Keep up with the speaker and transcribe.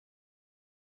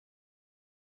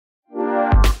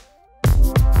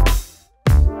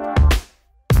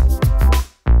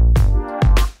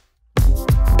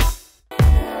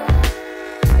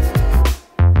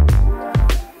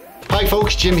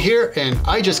folks, Jim here, and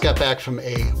I just got back from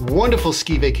a wonderful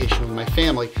ski vacation with my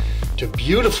family to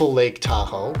beautiful Lake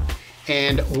Tahoe.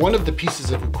 And one of the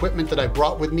pieces of equipment that I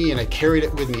brought with me, and I carried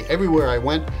it with me everywhere I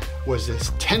went, was this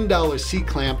 $10 seat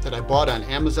clamp that I bought on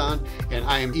Amazon, and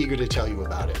I am eager to tell you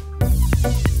about it.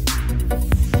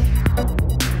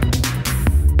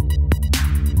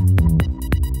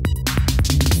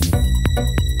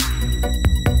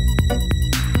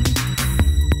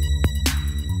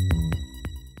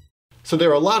 So there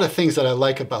are a lot of things that I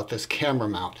like about this camera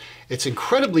mount. It's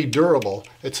incredibly durable.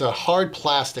 It's a hard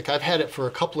plastic. I've had it for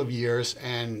a couple of years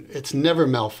and it's never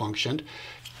malfunctioned.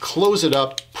 Close it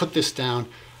up, put this down.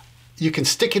 You can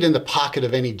stick it in the pocket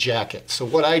of any jacket. So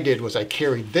what I did was I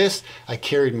carried this, I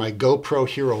carried my GoPro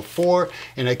Hero 4,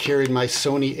 and I carried my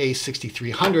Sony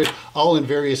a6300, all in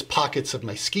various pockets of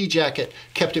my ski jacket,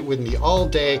 kept it with me all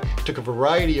day, took a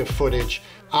variety of footage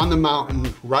on the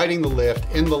mountain, riding the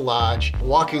lift, in the lodge,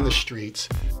 walking the streets.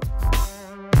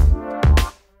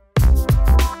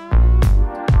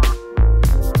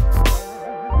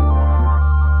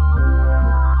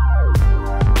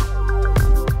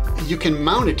 You can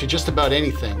mount it to just about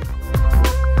anything.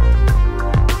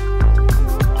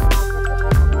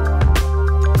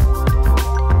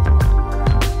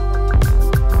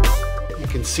 You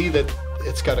can see that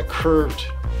it's got a curved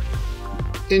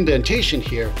indentation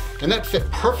here, and that fit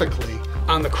perfectly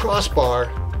on the crossbar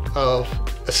of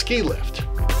a ski lift.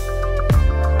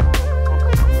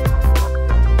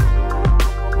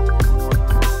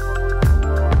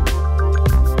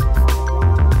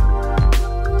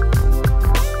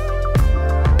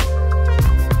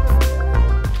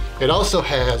 It also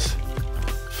has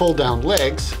fold-down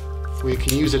legs where you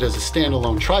can use it as a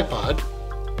standalone tripod.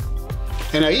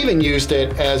 And I even used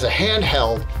it as a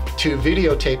handheld to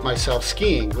videotape myself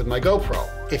skiing with my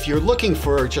GoPro. If you're looking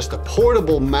for just a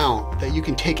portable mount that you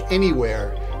can take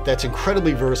anywhere that's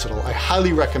incredibly versatile, I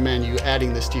highly recommend you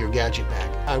adding this to your gadget bag.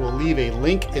 I will leave a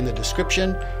link in the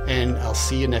description, and I'll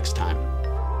see you next time.